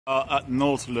At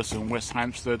Nautilus in West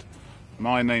Hampstead.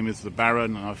 My name is the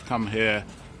Baron, and I've come here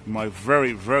with my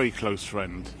very close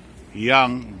friend,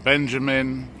 young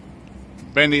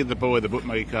Benny the boy, the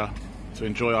bookmaker, to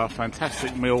enjoy our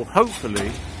fantastic meal,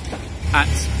 hopefully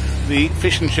at the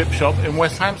fish and chip shop in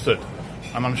West Hampstead.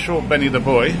 And I'm sure Benny the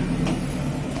boy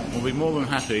will be more than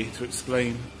happy to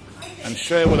explain and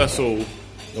share with us all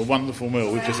the wonderful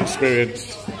meal we've just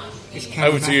experienced.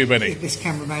 Over to you, Benny. This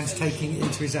cameraman's taking it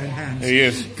into his own hands. He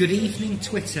is. Good evening,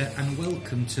 Twitter, and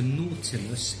welcome to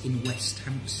Nautilus in West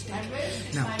Hampstead.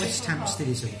 Now, West Hampstead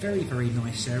is a very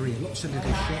nice area. Lots of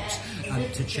little shops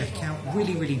to check out.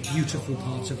 Really beautiful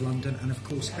part of London, and of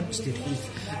course, Hampstead Heath,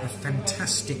 a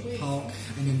fantastic park,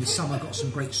 and in the summer got some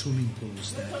great swimming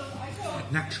pools there.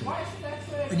 Natural.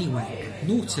 Anyway,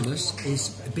 Nautilus has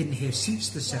been here since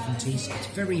the 70s. It's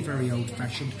very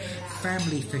old-fashioned.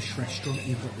 Family fish restaurant.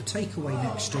 You've got the takeaway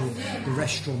next door. The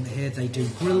restaurant here, they do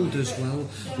grilled as well,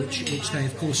 which they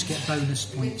of course get bonus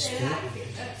points for.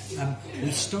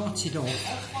 We started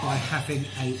off by having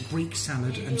a Greek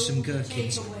salad and some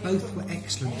gherkins. Both were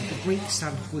excellent. The Greek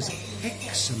salad was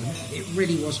excellent. It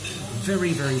really was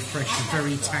very fresh,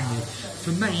 very tangy.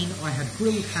 For main, I had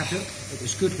grilled haddock. It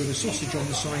was good with a sausage on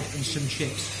the side and some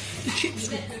chips. The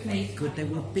chips were quite good. They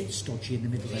were a bit stodgy in the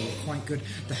middle. They were quite good.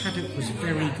 The haddock was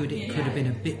very good. It could have been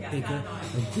a bit bigger.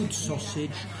 A good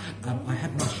sausage. I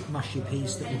had mushy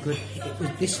peas that were good.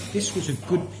 This was a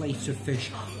good plate of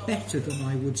fish. Better than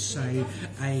I would say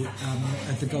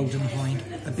the Golden Hind.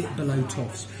 A bit below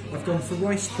tops. I've gone for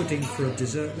rice pudding for a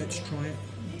dessert. Let's try it.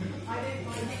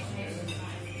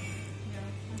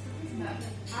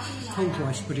 Cold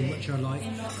rice pudding, which I like,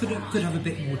 could have a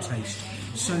bit more taste.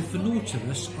 So for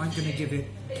Nautilus, I'm going to give it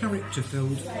character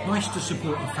filled, nice to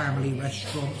support a family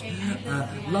restaurant,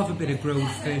 love a bit of grilled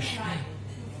fish,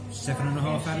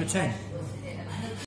 7.5 out of 10.